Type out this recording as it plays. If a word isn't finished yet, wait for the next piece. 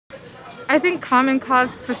I think Common Cause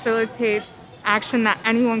facilitates action that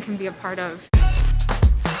anyone can be a part of.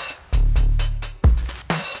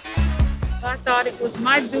 I thought it was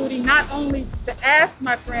my duty not only to ask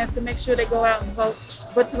my friends to make sure they go out and vote,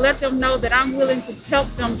 but to let them know that I'm willing to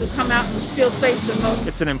help them to come out and feel safe to vote.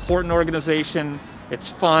 It's an important organization, it's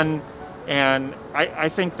fun, and I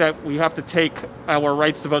think that we have to take our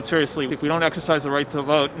rights to vote seriously. If we don't exercise the right to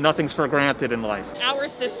vote, nothing's for granted in life. Our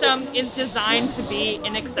system is designed to be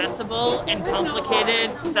inaccessible and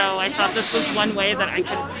complicated, so I thought this was one way that I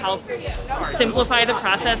could help simplify the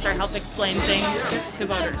process or help explain things to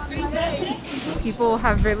voters. People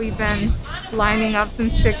have really been lining up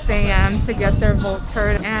since 6 a.m. to get their votes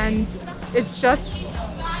heard, and it's just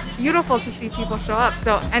beautiful to see people show up.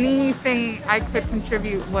 So anything I could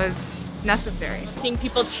contribute was necessary. Seeing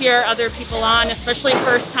people cheer other people on, especially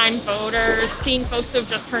first-time voters, seeing folks who have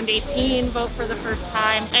just turned 18 vote for the first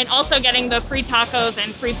time, and also getting the free tacos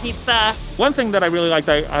and free pizza. One thing that I really liked,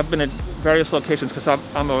 I've been at various locations because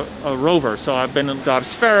I'm a rover, so I've been in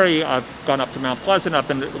Dobbs Ferry, I've gone up to Mount Pleasant, I've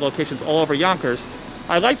been at locations all over Yonkers.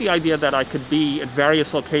 I like the idea that I could be at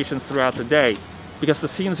various locations throughout the day because the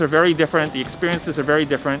scenes are very different, the experiences are very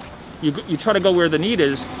different. You try to go where the need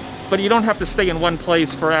is, but you don't have to stay in one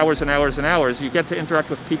place for hours and hours and hours. You get to interact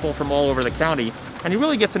with people from all over the county, and you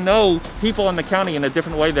really get to know people in the county in a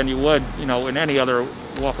different way than you would, in any other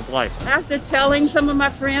walk of life. After telling some of my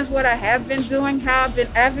friends what I have been doing, how I've been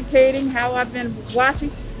advocating, how I've been watching,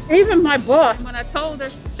 even my boss, when I told her,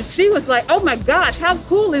 she was like, oh my gosh, how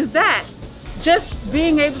cool is that? Just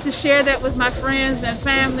being able to share that with my friends and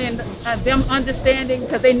family and them understanding,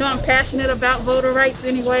 because they know I'm passionate about voter rights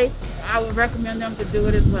anyway, I would recommend them to do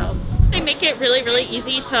it as well. They make it really, really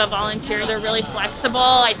easy to volunteer. They're really flexible.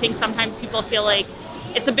 I think sometimes people feel like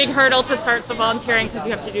it's a big hurdle to start the volunteering because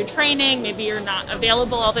you have to do training, maybe you're not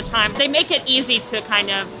available all the time. They make it easy to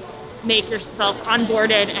kind of make yourself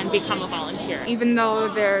onboarded and become a volunteer. Even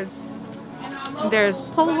though there's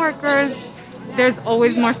poll workers, there's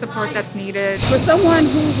always more support that's needed. For someone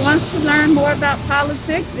who wants to learn more about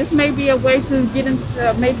politics, this may be a way to get in,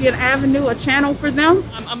 maybe an avenue, a channel for them.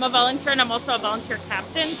 I'm a volunteer and I'm also a volunteer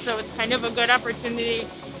captain, so it's kind of a good opportunity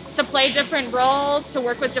to play different roles, to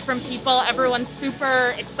work with different people. Everyone's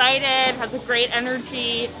super excited, has a great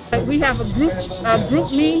energy. We have a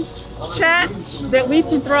group me chat that we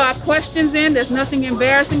can throw our questions in. There's nothing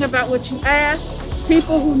embarrassing about what you ask.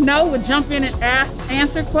 People who know would jump in and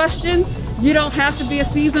answer questions. You don't have to be a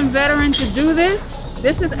seasoned veteran to do this.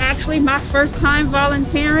 This is actually my first time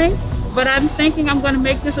volunteering, but I'm thinking I'm going to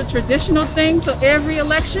make this a traditional thing. So every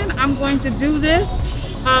election, I'm going to do this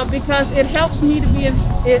because it helps me to be,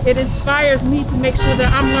 it inspires me to make sure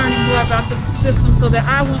that I'm learning more about the system so that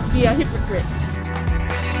I won't be a hypocrite.